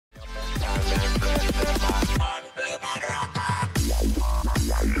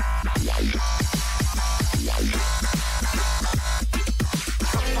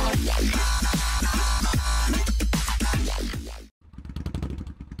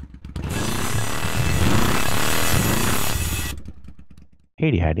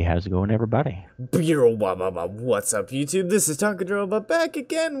Hey, how's it going, everybody? What's up, YouTube? This is Takadaroba back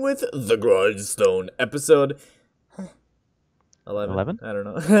again with the Grindstone episode 11. 11? I don't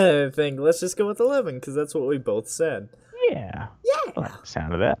know. I think let's just go with 11 because that's what we both said. Yeah, I Yeah, like the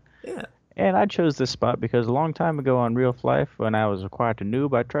sound of that. yeah, And I chose this spot because a long time ago on Real Life, when I was quite a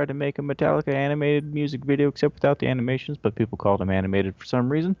noob, I tried to make a Metallica animated music video, except without the animations, but people called them animated for some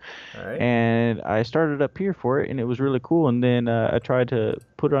reason. all right. And I started up here for it, and it was really cool. And then I tried to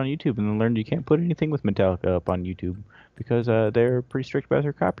put it on YouTube, and then learned you can't put anything with Metallica up on YouTube because they're pretty strict about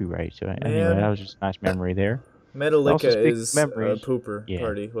their copyright. So anyway, that Man, was just a nice memory there. Also, Metallica speaking of is a memories, pooper yeah.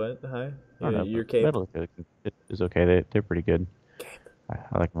 party. What? Hi? I don't know, Your but cape? Metallica is okay. They're pretty good. Cape.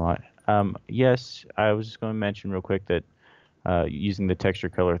 I like them a lot. Yes, I was just going to mention real quick that using the texture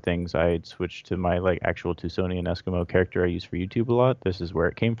color things, I had switched to my like actual Tucsonian Eskimo character I use for YouTube a lot. This is where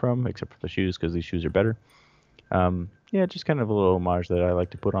it came from, except for the shoes because these shoes are better. Yeah, just kind of a little homage that I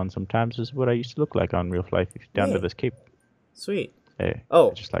like to put on sometimes. This is what I used to look like on real life down to Yeah, this cape. sweet. I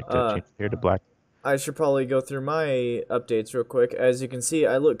Oh, just like to change the hair to black. I should probably go through my updates real quick. As you can see,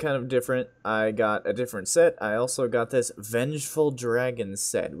 I look kind of different. I got a different set. I also got this Vengeful Dragon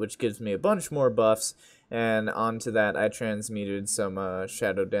set, which gives me a bunch more buffs. And onto that, I transmuted some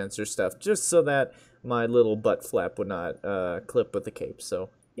Shadow Dancer stuff, just so that my little butt flap would not clip with the cape.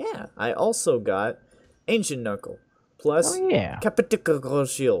 So, yeah. I also got Ancient Knuckle, Oh plus yeah. Capitical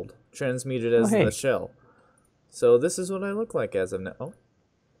Shield, transmuted Oh as the hey. shell. So this is what I look like as of now.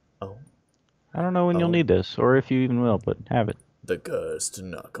 Oh. I don't know when you'll Oh, need this, or if you even will, but have it. the Cursed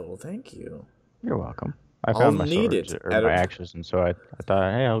Knuckle, thank you. You're welcome. I I'll found my need swords it or at my a, axes, and so I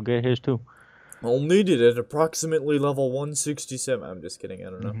thought, hey, I'll get his too. I'll need it at approximately level 167. I'm just kidding, I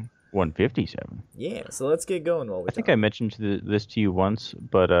don't know. 157. Yeah, so let's get going while we I think I talk. mentioned this to you once,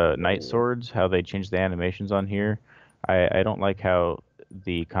 but Night Oh. Swords, how they changed the animations on here. I don't like how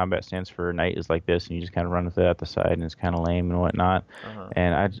the combat stance for Knight is like this, and you just kind of run with it at the side, and it's kind of lame and whatnot. Uh-huh.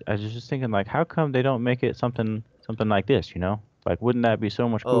 And I was just thinking, like, how come they don't make it something like this, you know? Like, wouldn't that be so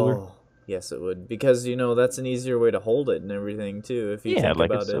much cooler? Oh, yes it would. Because, that's an easier way to hold it and everything, too, if you Yeah, think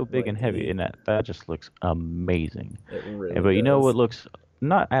like it's about so it. big and heavy, and that just looks amazing. It And, really but you know does. what looks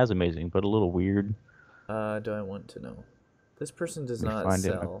not as amazing, but a little weird? Do I want to know? This person does Let me not find it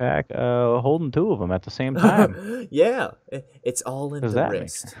in my sell. pack. Holding two of them at the same time. Yeah, it's all in Does the that make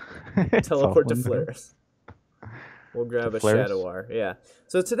wrist. sense? It's all Teleport to in the flares. We'll to grab a Flares. Shadowar. Yeah.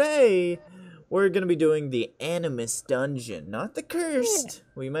 So today we're gonna be doing the Animus Dungeon, not the Yeah. Cursed.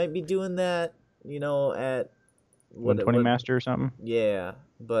 We might be doing that, at what 120 what? Master or something. Yeah,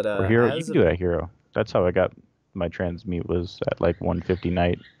 but Or Hero. You as can of do it at Hero. That's how I got my transmute was at like 150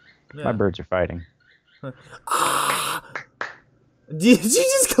 night. My yeah. birds are fighting. Ah! Did you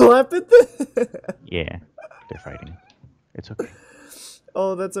just clap at the? Yeah, they're fighting. It's okay.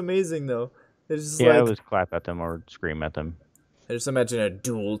 Oh, that's amazing though. It's just Yeah, I like always clap at them or scream at them. I just imagine a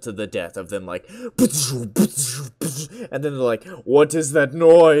duel to the death of them, like, and then they're like, "What is that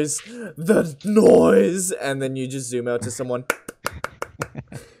noise? The noise!" And then you just zoom out to someone.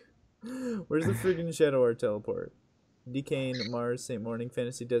 Where's the friggin' Shadowar teleport? Decane, Mars, St. Morning,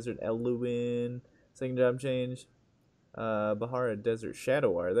 Fantasy Desert, Eluin, second job change, Bahara Desert,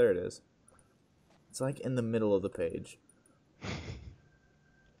 Shadowar. There it is. It's like in the middle of the page.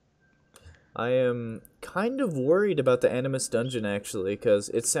 I am kind of worried about the Animus Dungeon, actually, because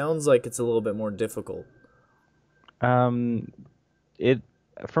it sounds like it's a little bit more difficult. Um, it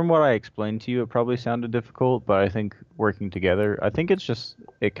from what I explained to you, it probably sounded difficult, but I think working together, I think it's just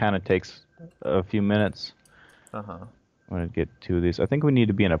it kind of takes a few minutes. Uh-huh. I'm gonna get two of these. I think we need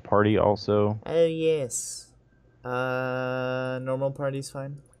to be in a party also. Oh, yes. Normal party's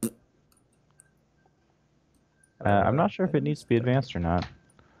fine. I'm not sure if it needs Animus to be Dungeon. advanced or not.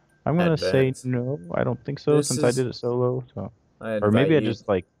 I'm gonna say Advance. no. I don't think so This since I is... did it solo. So, I or invite maybe I you... just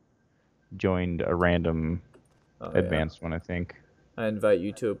like joined a random Oh, yeah. advanced one. I think. I invite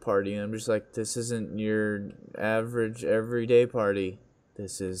you to a party, and I'm just like, this isn't your average everyday party.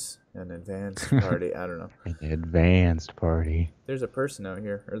 This is an advanced party. I don't know. An advanced party. There's a person out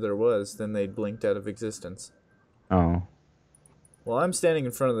here, or there was, then they blinked out of existence. Oh. Well, I'm standing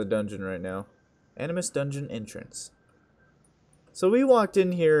in front of the dungeon right now. Animus Dungeon entrance. So we walked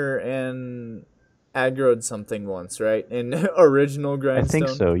in here and aggroed something once, right? In original I think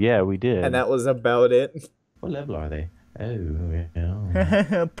Grindstone. so. Yeah, we And did. that was about it. What level are they? Oh,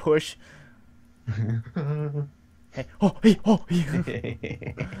 well. Push. Hey. Oh, hey, oh,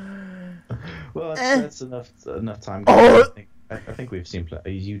 hey. Well, Eh. that's enough time. Oh! I think we've seen. Are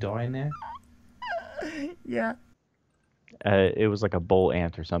you dying there? Yeah. It was like a bull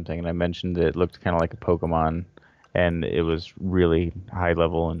ant or something, and I mentioned that it looked kind of like a Pokemon, and it was really high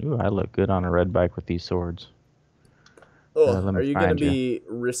level. And ooh, I look good on a red bike with these swords. Oh, Let are me you gonna find you. be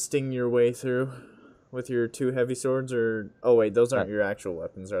wristing your way through with your two heavy swords, or oh wait, those Uh, aren't your actual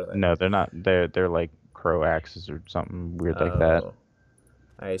weapons, are they? no, they're not. They're like crow axes or something weird like that. Oh,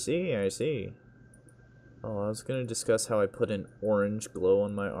 I see, I see. Oh, I was gonna discuss how I put an orange glow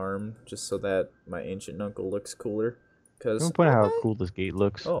on my arm just so that my ancient uncle looks cooler. I'm Cause gonna point out oh how hi, cool this gate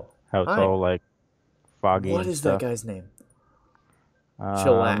looks. oh How it's hi, all like foggy what and is that stuff. guy's name?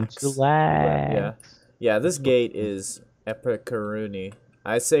 Chillax. Yeah, Chillax. yeah. This That's what. gate is Epicaruni.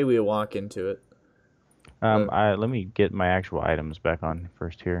 I say we walk into it. Let, Let me get my actual items back on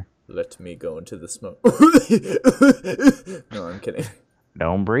first here. let me go into the smoke. No, I'm kidding.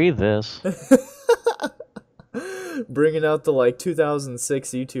 Don't breathe this. Bringing out the like 2006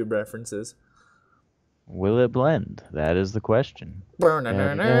 YouTube references. Will it blend? That is the question. I'm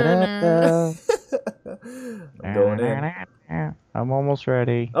Da-da-da-da-da. going in. Da-da-da-da-da. I'm almost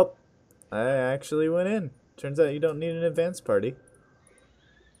ready. Oh, I actually went in. Turns out you don't need an advance party.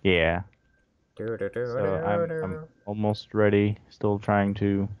 Yeah. So I'm almost ready. Still trying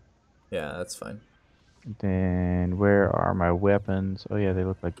to. Yeah, that's fine. Then where are my weapons? Oh yeah, they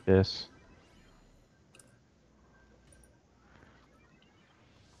look like this.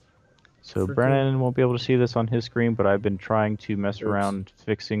 So Freaking. Brennan won't be able to see this on his screen, but I've been trying to mess Oops. around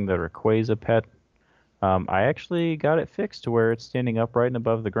fixing the Rayquaza pet. I actually got it fixed to where it's standing upright and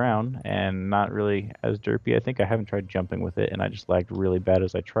above the ground and not really as derpy. I think I haven't tried jumping with it, and I just lagged really bad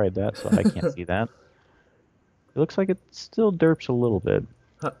as I tried that, so I can't see that. It looks like it still derps a little bit,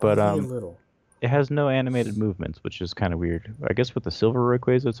 but Only a little. it has no animated movements, which is kind of weird. I guess with the silver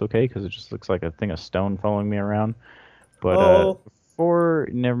Rayquaza, it's okay because it just looks like a thing of stone following me around. But Oh, before,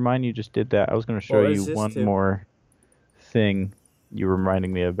 never mind, you just did that. I was going to show well, there's you this one too. more thing. You were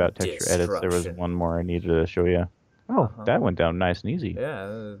reminding me about texture edits. There was Destruction. one more I needed to show you. Uh Oh, huh. that went down nice and easy.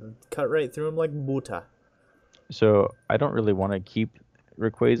 Yeah, cut right through him like buta. So I don't really want to keep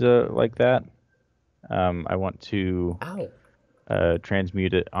Rayquaza like that. I want to Ow.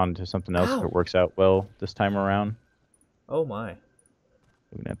 transmute it onto something else if it Ow. works out well this time around. Oh my.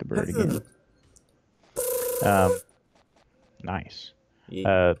 Looking at the bird again. Um, nice.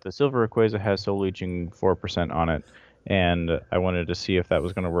 Yeah. The silver Rayquaza has soul leeching 4% on it, and I wanted to see if that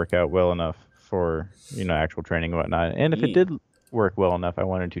was going to work out well enough for actual training and whatnot. And if it Yeah. did work well enough, I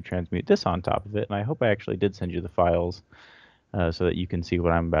wanted to transmute this on top of it. And I hope I actually did send you the files so that you can see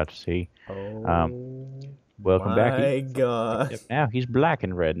what I'm about to see. Um, Oh welcome back. my Except gosh. now he's black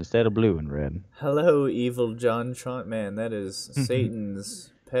and red instead of blue and red. Hello, evil John Tront. Man, that is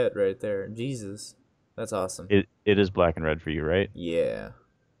Satan's pet right there. Jesus. That's awesome. It is black and red for you, right? Yeah.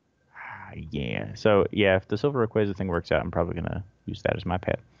 Yeah. So yeah, if the silver Rayquaza thing works out, I'm probably gonna use that as my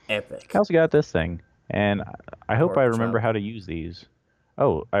pet. I Epic. also got this thing, and I hope I Pork remember chop. how to use these.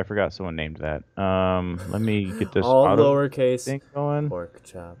 Oh, I forgot someone named that. Let me get this All auto lowercase. thing going. Pork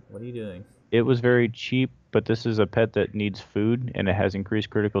chop. What are you doing? It was very cheap, but this is a pet that needs food, and it has increased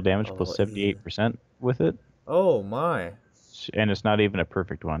critical damage plus Oh, ew. 78% with it, Oh my. and it's not even a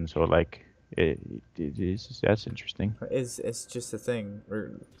perfect one. So like, it is that's interesting. It's just a thing.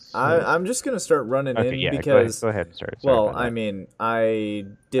 So I'm just gonna start running okay, in yeah, because, go ahead and start. Sorry well, about I that. mean, I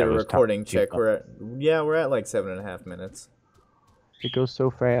did I a was talking recording too check. much. We're at like 7.5 minutes. It goes so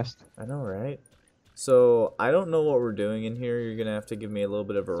fast. I know, right? So I don't know what we're doing in here. You're gonna have to give me a little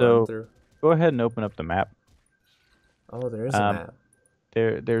bit of a run So through. go ahead and open up the map. Oh, there is a Um, map.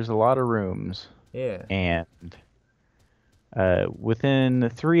 there's a lot of rooms, Yeah. and within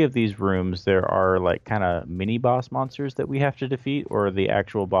 3 of these rooms, there are like kind of mini boss monsters that we have to defeat, or the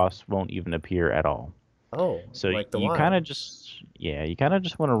actual boss won't even appear at all. Oh, So like the you kind wild. of just, yeah, you kind of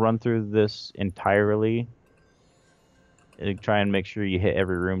just want to run through this entirely and try and make sure you hit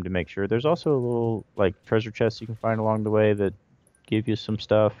every room to make sure. There's also a little like treasure chest you can find along the way that give you some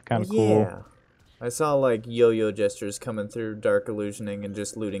stuff, Oh kind of cool. yeah. I saw like yo-yo gestures coming through dark illusioning and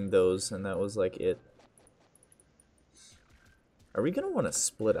just looting those, and that was like it. Are we gonna want to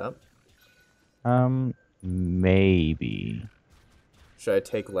split up? Maybe. Should I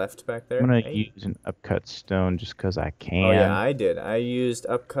take left back I'm there? gonna Hey. use an upcut stone just 'cause I Oh yeah, can. I did. I used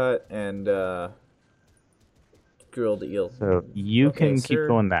upcut and grilled eel. So you Okay, can keep sir.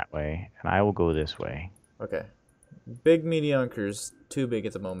 going that way, and I will go this way. Okay. Big mediocre's too big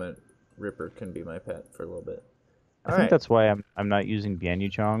at the moment. Ripper can be my pet for a little bit. I All think right. that's why I'm not using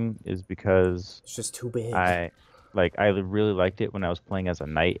Bianyuchong is because It's just too big. I really liked it when I was playing as a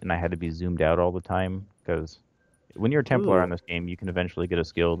knight and I had to be zoomed out all the time because when you're a Templar on Ooh. this game, you can eventually get a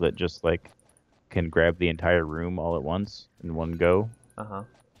skill that just like can grab the entire room all at once in one go. Uh huh.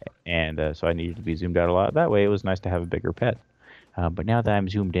 and so I needed to be zoomed out a lot. That way, it was nice to have a bigger pet. But now that I'm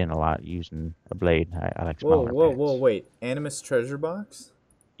zoomed in a lot using a blade, I like Whoa, smaller whoa, whoa, pets. wait. Animus treasure box?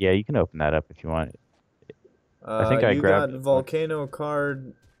 Yeah, you can open that up if you want. I think I You got grabbed a bunch. volcano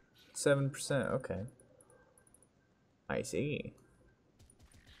card 7%. Okay. I see.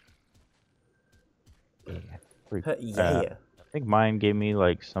 Yeah, pretty- Yeah. I think mine gave me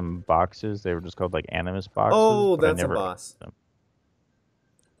like some boxes. They were just called like Animus boxes, Oh, but I that's a never boss. opened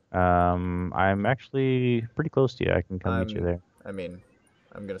them. I'm actually pretty close to you. I can come meet you I'm, there. I mean,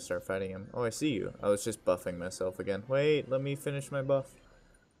 I'm gonna start fighting him. Oh, I see you. I was just buffing myself again. Wait, let me finish my buff.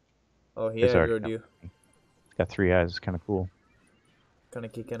 Oh, he It's already aggroed come. you. It's got three eyes. It's kind of cool.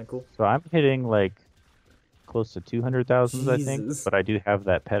 Kinda cool. So I'm hitting like close to 200,000, I think, Jesus. but I do have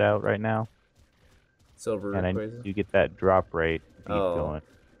that pet out right now, Silver and I Rayquaza. do get that drop rate beat Oh, going.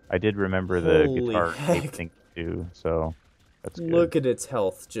 I did remember the holy guitar tape heck. thing too, so that's good. Look at its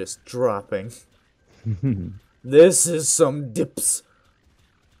health just dropping. This is some dips.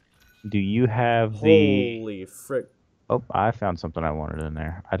 Do you have the... Holy frick. Oh, I found something I wanted in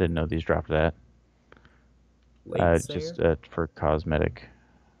there. I didn't know these dropped that. Late Slayer? Just for cosmetic.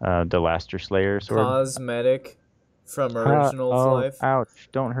 The Laster Slayer sword. Cosmetic from Originals Oh, Life. ouch.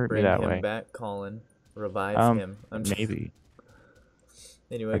 Don't hurt me Bring that him way. back, Colin. Revive him. I'm just... Maybe.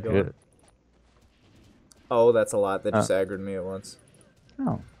 Anyway, I go on. could. Oh, that's a lot that Uh, just aggroed me at once.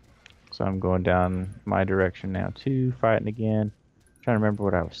 oh. So I'm going down my direction now too, fighting again. Trying to remember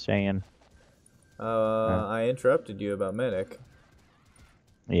what I was saying. I interrupted you about Medic.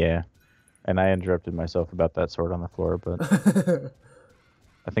 Yeah. And I interrupted myself about that sword on the floor, but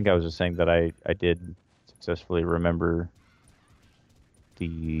I think I was just saying that I did successfully remember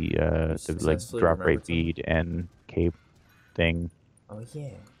the like Successfully drop rate remembered something. bead and cape thing. Oh, yeah.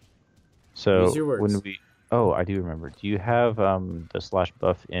 So Use your words. when we... Oh, I do remember. Do you have the slash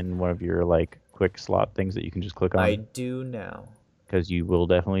buff in one of your like quick slot things that you can just click I on? do now. Because you will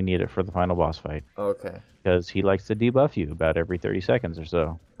definitely need it for the final boss fight. Okay. Because he likes to debuff you about every 30 seconds or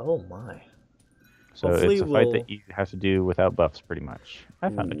so. Oh, my. So Hopefully it's a fight we'll... that you have to do without buffs, pretty much. I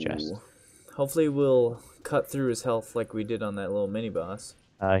found a chest. Ooh. Hopefully we'll cut through his health like we did on that little mini-boss.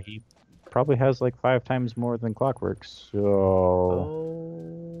 He probably has like 5 times more than Clockwork, so...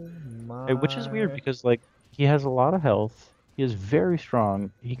 Oh, my... Which is weird because like he has a lot of health. He is very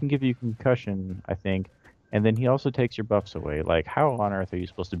strong. He can give you concussion, I think. And then he also takes your buffs away. Like, how on earth are you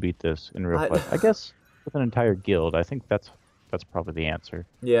supposed to beat this in real life? I guess with an entire guild, I think that's probably the answer.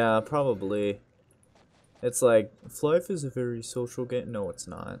 Yeah, probably. It's like, Life is a very social game. No, it's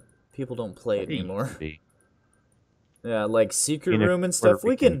not. People don't play it It used anymore. to be. Yeah, like Secret I mean, if Room you're and Puerto stuff. We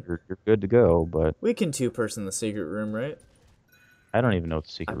Rican, can you're good to go, but two-person the Secret Room, right? I don't even know what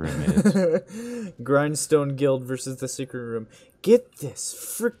the secret room is. Grindstone Guild versus the Secret Room. Get this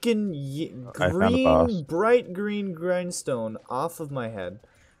freaking I found the boss. bright green grindstone off of my head.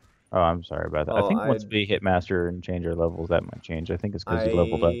 Oh, I'm sorry about that. I Oh, think once we hit master and change our levels, that might change. I think it's because you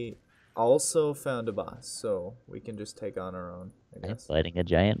leveled up. I also found a boss, so we can just take on our own, I I'm guess. fighting a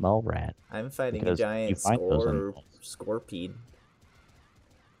giant mole rat. I'm fighting a Because you giant find those animals. scorpion.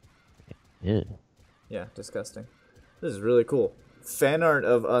 Ew. Yeah, disgusting. This is really cool. Fan art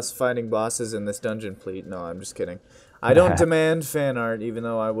of us fighting bosses in this dungeon, please. No, I'm just kidding. I don't demand fan art, even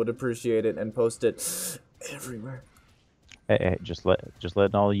though I would appreciate it and post it everywhere. Hey, just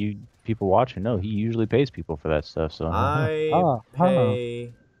letting all you people watching know he usually pays people for that stuff. So I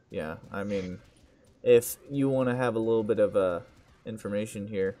pay. Yeah, I mean, if you want to have a little bit of information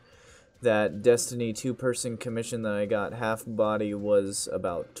here, that Destiny 2-person commission that I got half body was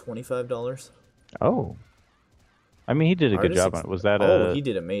about $25. Oh, I mean he did a good job on it. Was that he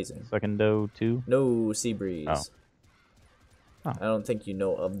did amazing. Secundo too? No Sea Breeze. Oh. Oh. I don't think you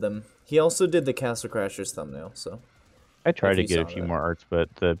know of them. He also did the Castle Crashers thumbnail, so. I tried to you get a saw few that. more arts,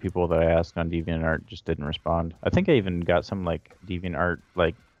 but the people that I asked on DeviantArt just didn't respond. I think I even got some like DeviantArt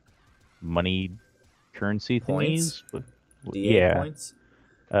like money currency Points? thingies. But, DA yeah, points?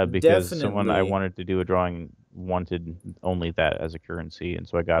 because someone I Definitely. wanted to do a drawing wanted only that as a currency, and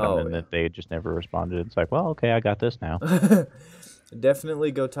so I got them, Oh, and yeah. that they just never responded. It's like, well, okay, I got this now.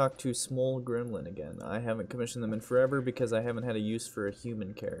 Definitely go talk to Small Gremlin again. I haven't commissioned them in forever because I haven't had a use for a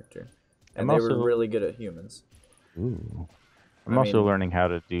human character. And they were really good at humans. Ooh. I'm I also mean- learning how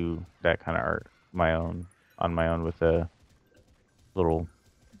to do that kind of art on my own with a little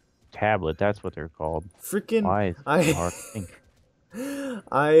tablet. That's what they're called. Freaking Why is it hard to think?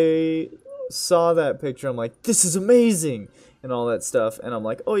 I saw that picture. I'm like, this is amazing, and all that stuff. And I'm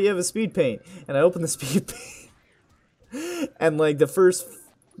like, oh, you have a speed paint. And I open the speed paint, and like the first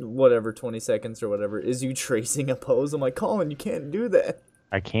 20 seconds or whatever is you tracing a pose. I'm like, Colin, you can't do that.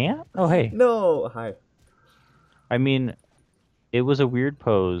 I can't? Oh, hey. No, hi. I mean, it was a weird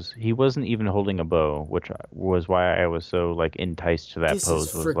pose. He wasn't even holding a bow, which was why I was so like enticed to that This is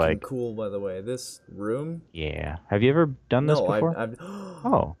pose. Was freaking like, cool, by the way. This room. yeah. Have you ever done this No, before? I've.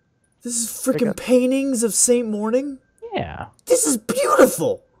 Oh, This is check freaking out. paintings of Saint Morning. Yeah. This is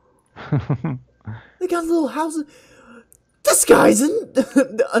beautiful. They got little houses. This guy's an I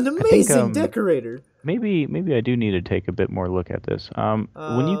think amazing decorator. maybe I do need to take a bit more look at this.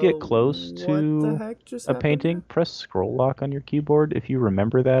 When you get close What the to heck just a happened there? painting, press scroll lock on your keyboard if you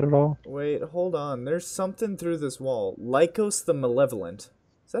remember that at all. Wait, hold on. There's something through this wall. Lycos the Malevolent.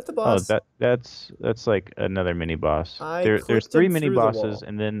 Is that the Oh, boss? that's like another mini boss. I There's clicked three him mini through the bosses wall.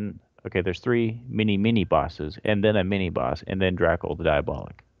 and then okay, there's three mini bosses and then a mini boss and then Dracul the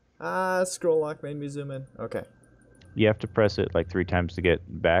Diabolic. Ah, scroll lock made me zoom in. Okay. You have to press it like 3 times to get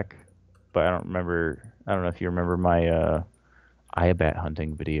back, but I don't remember. I don't know if you remember my Iabat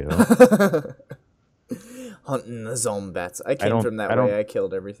hunting video. Hunting the zombats. I I came don't from that I way. don't I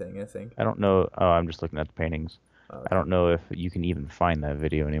killed everything, I think. I don't know. Oh, I'm just looking at the paintings. I Okay. don't know if you can even find that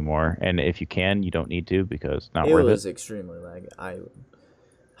video anymore. And if you can, you don't need to because it's not It worth it. was extremely laggy. I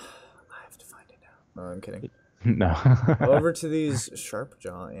have to find it now. No, I'm kidding. No. Over to these sharp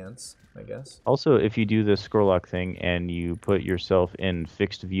jaw ants, I guess. Also, if you do this scroll lock thing and you put yourself in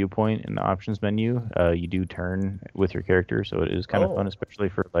fixed viewpoint in the options menu, you do turn with your character, so it is kind of fun, Oh, especially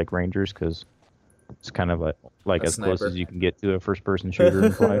for like rangers, because it's kind of like a as close as sniper. you can get to a first-person shooter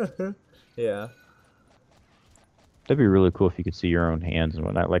in life. Yeah. That'd be really cool if you could see your own hands and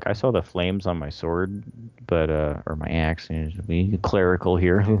whatnot. Like I saw the flames on my sword, but or my axe. And it'd be clerical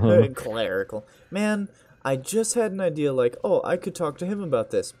here. Clerical. Man, I just had an idea like, oh, I could talk to him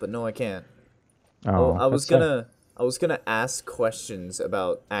about this, but no I can't. Oh, Oh, I was that's sad. gonna I was gonna ask questions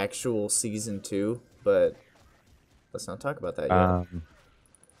about actual season 2, but let's not talk about that yet. Um,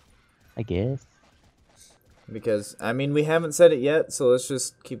 I guess. Because I mean we haven't said it yet, so let's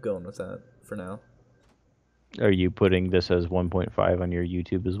just keep going with that for now. Are you putting this as 1.5 on your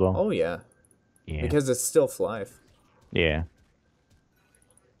YouTube as well? Oh yeah. Yeah. Because it's still Flife. Yeah.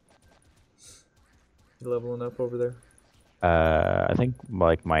 You leveling up over there? I think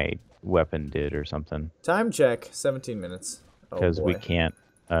like my weapon did or something Time check, 17 minutes. Oh because we boy. can't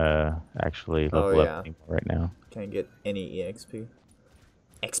actually Oh level up yeah. anymore right now. Can't get any EXP.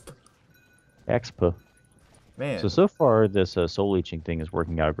 Exp. Expo. Man. So far this soul leeching thing is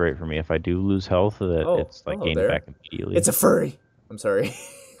working out great for me. If I do lose health, that Oh, it's like hello gained there. back immediately. It's a furry. I'm sorry.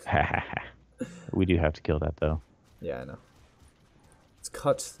 We do have to kill that though. Yeah, I know. It's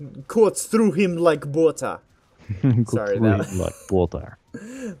cuts through him like butter. Sorry, Like water.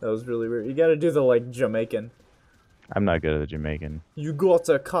 that was really weird. You gotta do the like Jamaican. I'm not good at the Jamaican. You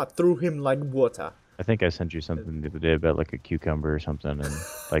gotta cut through him like water. I think I sent you something the other day about like a cucumber or something, and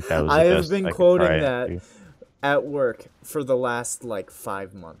like that was I the have best been I could try quoting it that to. at work for the last like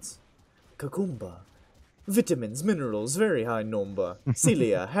 5 months. Cucumber. Vitamins, minerals, very high number.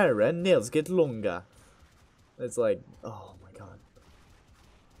 Cilia, hair and nails get longer. It's like, oh my god.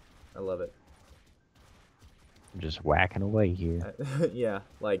 I love it. I'm just whacking away here. Yeah,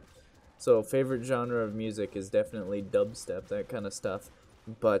 like, so favorite genre of music is definitely dubstep, that kind of stuff.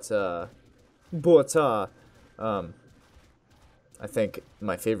 But, um, I think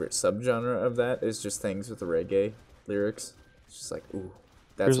my favorite subgenre of that is just things with the reggae lyrics. It's just like, ooh,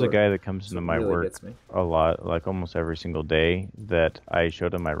 that's There's a what, guy that comes that's into what my really work gets me. a lot, like almost every single day, that I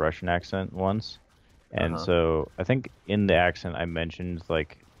showed him my Russian accent once. And Uh-huh. so I think in the accent I mentioned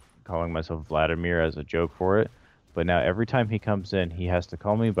like calling myself Vladimir as a joke for it. But now every time he comes in, he has to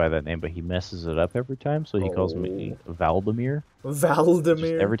call me by that name, but he messes it up every time. So he calls me Oh. Valdemir. Just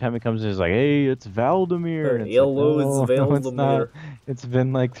Valdemir. every time he comes in, he's like, "Hey, it's Valdemir," and it's like, Hello, it's "No, no, it's not. Valdemir. It's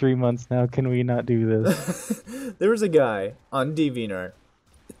been like 3 months now. Can we not do this?" There was a guy on DeviantArt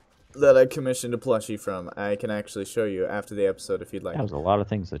that I commissioned a plushie from. I can actually show you after the episode if you'd like. That was a lot of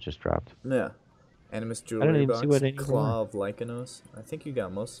things that just dropped. Yeah. Animus I didn't Jewelry even see Box. what any of them were. Claw of Lycanos. I think you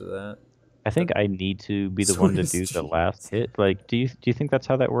got most of that. I That think I need to be the one to do sweetest the last cheese. hit. Like, do you think that's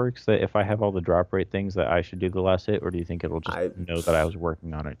how that works? That if I have all the drop rate things, that I should do the last hit, or do you think it'll just I know that I was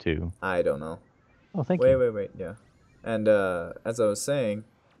working on it too? I don't know. Oh, thank Wait, you. wait, wait. Yeah. And as I was saying,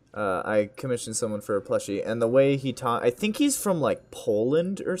 I commissioned someone for a plushie, and the way he talk, I think he's from like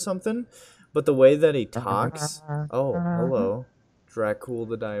Poland or something, but the way that he talks. Oh, hello, Dracul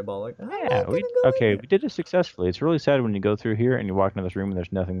the Diabolic. I'm not Yeah, gonna go in okay, there. we did it successfully. It's really sad when you go through here and you walk into this room and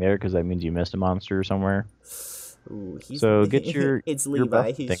there's nothing there because that means you missed a monster somewhere. Ooh, he's. So get your It's your Levi.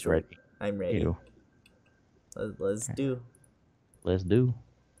 buff He's thing short. ready. I'm ready. You. Let's Okay, do. let's do.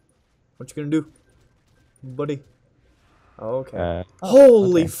 What you gonna do, buddy? Okay. Oh,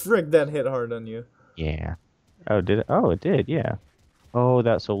 Holy okay. frick, that hit hard on you. Yeah. Oh, did it? Oh, it did. Yeah. Oh,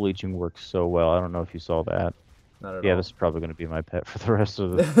 that soul leeching works so well. I don't know if you saw that. Not at Yeah, this all. is probably going to be my pet for the rest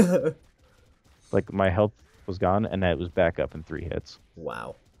of the. Like my health was gone, and it was back up in 3 hits.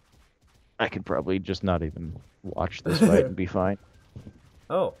 Wow. I could probably just not even watch this fight and be fine.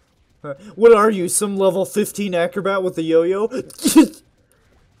 Oh. What are you, some level 15 acrobat with a yo-yo?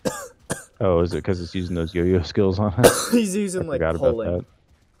 Oh, is it because it's using those yo-yo skills on it? He's I using, like, forgot about pulling. that.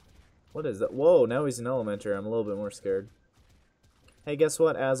 What is that? Whoa, now he's an elementor. I'm a little bit more scared. Hey, guess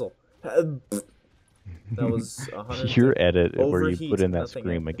what, Azel? That was 100. Your edit where you Overheat, put in that nothing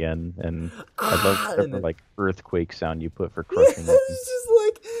scream happened. again, and I love And whatever then, like earthquake sound you put for yeah, crushing it. it's just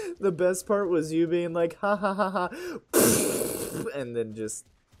like, the best part was you being like, ha ha ha ha, and then just,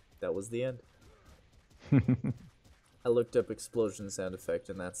 that was the end. I looked up explosion sound effect,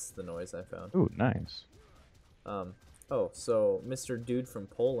 and that's the noise I found. Ooh, nice. Oh, so Mr. Dude from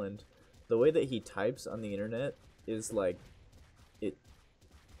Poland, the way that he types on the internet is like, it.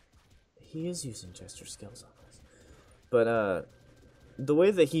 He is using gesture skills on this, but the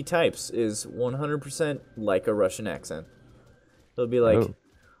way that he types is 100% like a Russian accent. He'll be like, Oh.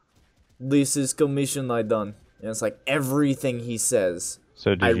 "This is commission I done," and it's like everything he says.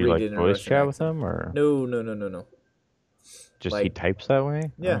 So I did you read like it in a voice Russian chat with accent. him, or No. just he Like, types that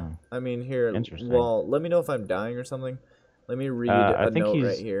way? yeah, Oh, I mean here. interesting. Well, let me know if I'm dying or something. Let me read I a think note right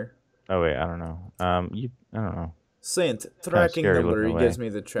he's. here. Oh wait, I don't know. I don't know. Saint Kind of tracking scary number. looking He away. gives me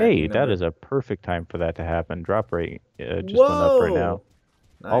the Hey, tracking that number. is a perfect time for that to happen. Drop rate just went up right now.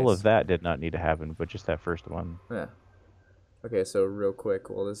 Whoa! All of Nice. that did not need to happen, but just that first one. Yeah. Okay, so real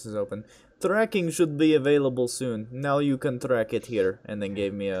quick, while this is open, tracking should be available soon. Now you can track it here, and then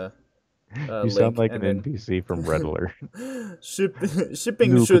gave me a You sound link, like an and then NPC from Red Alert.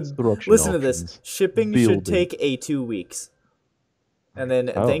 shipping New should construction listen to this. options. Shipping should Building. take 2 weeks, and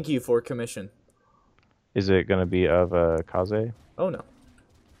then Oh, thank you for commission. is it gonna be of Kaze? Oh no,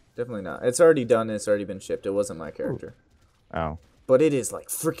 definitely not. It's already done. It's already been shipped. It wasn't my Ooh. character, Oh, but it is like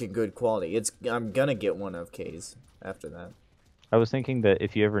freaking good quality. I'm gonna get one of K's after that. I was thinking that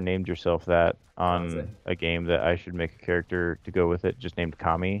if you ever named yourself that Kaze. on a game, that I should make a character to go with it, just named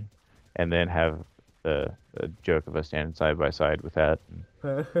Kami, and then have the joke of us standing side by side with that.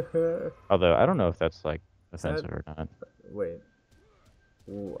 Although I don't know if that's like Sad. offensive or not. Wait.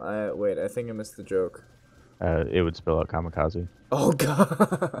 Wait. I think I missed the joke. It would spell out kamikaze. Oh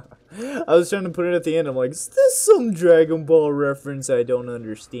god! I was trying to put it at the end. I'm like, is this some Dragon Ball reference I don't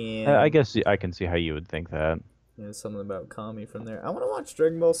understand? I guess I can see how you would think that. You know, something about Kami from there. I want to watch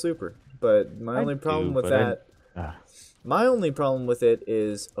Dragon Ball Super, but my I only problem do, with but that. Ah, My only problem with it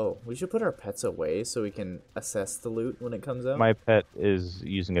is, we should put our pets away so we can assess the loot when it comes out. my pet is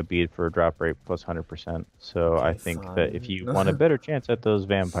using a bead for a drop rate plus 100%. So I Okay, think that if fine. you want a better chance at those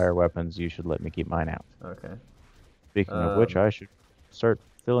vampire weapons, you should let me keep mine out. Okay. Speaking of which, Um, I should start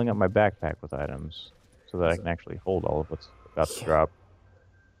filling up my backpack with items so that I can actually hold all of what's about to Yeah. drop.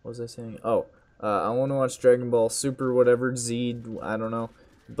 What was I saying? I want to watch Dragon Ball Super, whatever, Z, I don't know.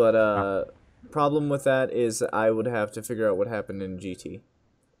 But, problem with that is I would have to figure out what happened in GT.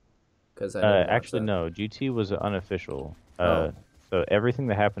 Because I didn't watch Actually, that. no. GT was unofficial. Oh. So everything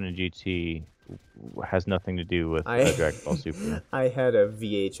that happened in GT has nothing to do with Dragon Ball Super. I had a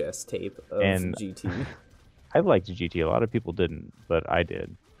VHS tape of And GT. I liked GT. A lot of people didn't, but I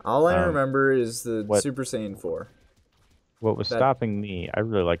did. All I remember is the what- Super Saiyan 4. What was That- stopping me? I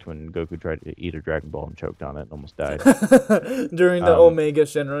really liked when Goku tried to eat a Dragon Ball and choked on it and almost died. During the Omega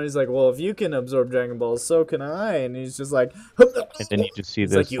Shenron, he's like, well, if you can absorb Dragon Balls, so can I. And he's just like, And then you just see he's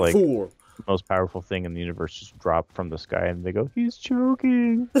this like, you like fool. most powerful thing in the universe just drop from the sky, and they go, "He's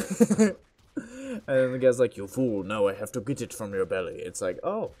choking." And then the guy's like, you fool, now I have to get it from your belly. It's like,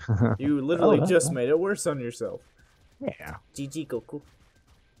 oh, you literally Oh, just made it worse on yourself. Yeah. GG, Goku.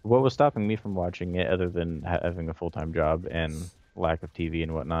 What was stopping me from watching it, other than having a full-time job and lack of TV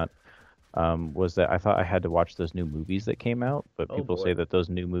and whatnot, was that I thought I had to watch those new movies that came out, but Oh, people boy. say that those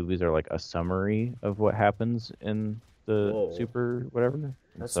new movies are like a summary of what happens in the Whoa. Super whatever. And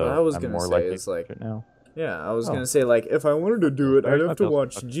That's so what I was I'm gonna more say, likely is to like- watch it now. Yeah, I was Oh. gonna say, like, if I wanted to do it, I'd Where's have to my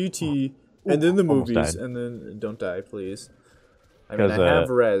watch pistol? GT and then the Almost movies, died. and then don't die, please. I mean, 'Cause, I have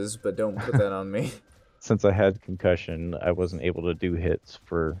res, but don't put that on me. Since I had concussion, I wasn't able to do hits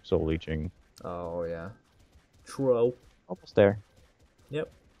for soul leeching. Oh yeah, true. Almost there. Yep.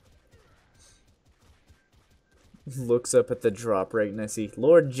 Looks up at the drop rate and I see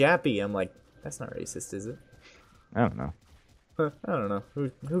Lord Jappy. I'm like, that's not racist, is it? I don't know. Huh, I don't know.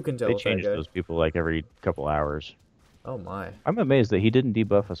 Who can tell They with that change guy? those people like every couple hours. Oh my. I'm amazed that he didn't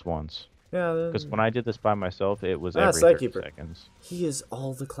debuff us once. Yeah. Because when I did this by myself, it was Ah, every 30 Sidekeeper. seconds. He is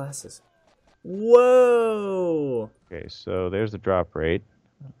all the classes. Whoa! Okay, so there's the drop rate.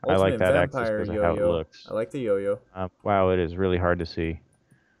 I like Ultimate that axis Vampire because of how it yo-yo. I looks. like the yo-yo. Wow, it is really hard to see.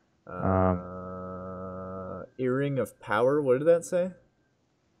 Um, Earring of Power. What did that say?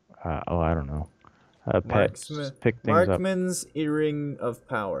 oh, I don't know. Marksman. Pick things up. Markman's Earring of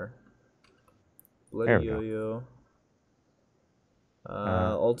Power. Bloody There we go. yo-yo.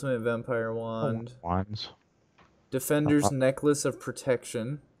 Uh, Ultimate Vampire I want Wand. wands. Defender's Necklace of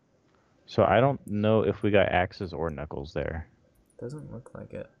Protection. So I don't know if we got axes or knuckles there. Doesn't look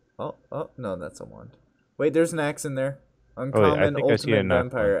like it. Oh, no, that's a wand. Wait, there's an axe in there. Oh, wait, I Uncommon think I see a Ultimate knuckle in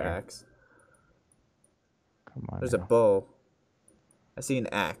Vampire there. Axe. Come on There's a now. bow. I see an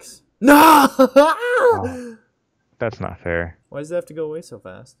axe. No! Oh, that's not fair. Why does it have to go away so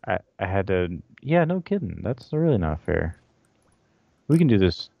fast? I had to. Yeah, no kidding. That's really not fair. We can do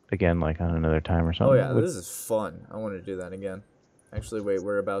this again, like on another time or Oh something. yeah, this is fun. I want to do that again. Actually, wait,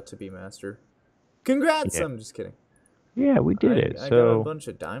 we're about to be master. Congrats! Yeah. I'm just kidding. Yeah, we did it. I got a So bunch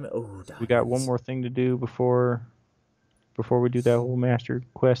of diamond. Oh, diamonds. we got one more thing to do before we do that whole master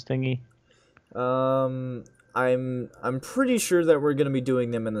quest thingy. I'm pretty sure that we're gonna be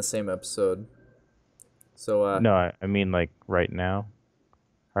doing them in the same episode. So No, I mean like right now.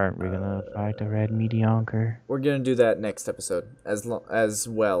 Aren't we gonna fight a red mediocre? we're gonna do that next episode, as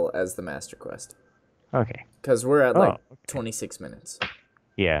well as the master quest, Okay. because we're at like okay. 26 minutes.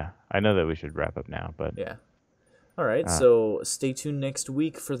 Yeah, I know that we should wrap up now, but Yeah. All right. So stay tuned next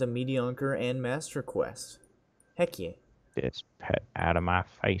week for the mediocre and master quest. Heck yeah. this pet out of my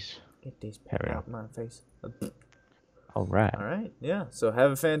face. Get this pet out my face. All right. All right. Yeah. So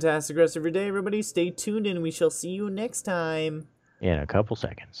have a fantastic rest of your day, everybody. Stay tuned, and we shall see you next time. In a couple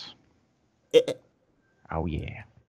seconds. Oh yeah.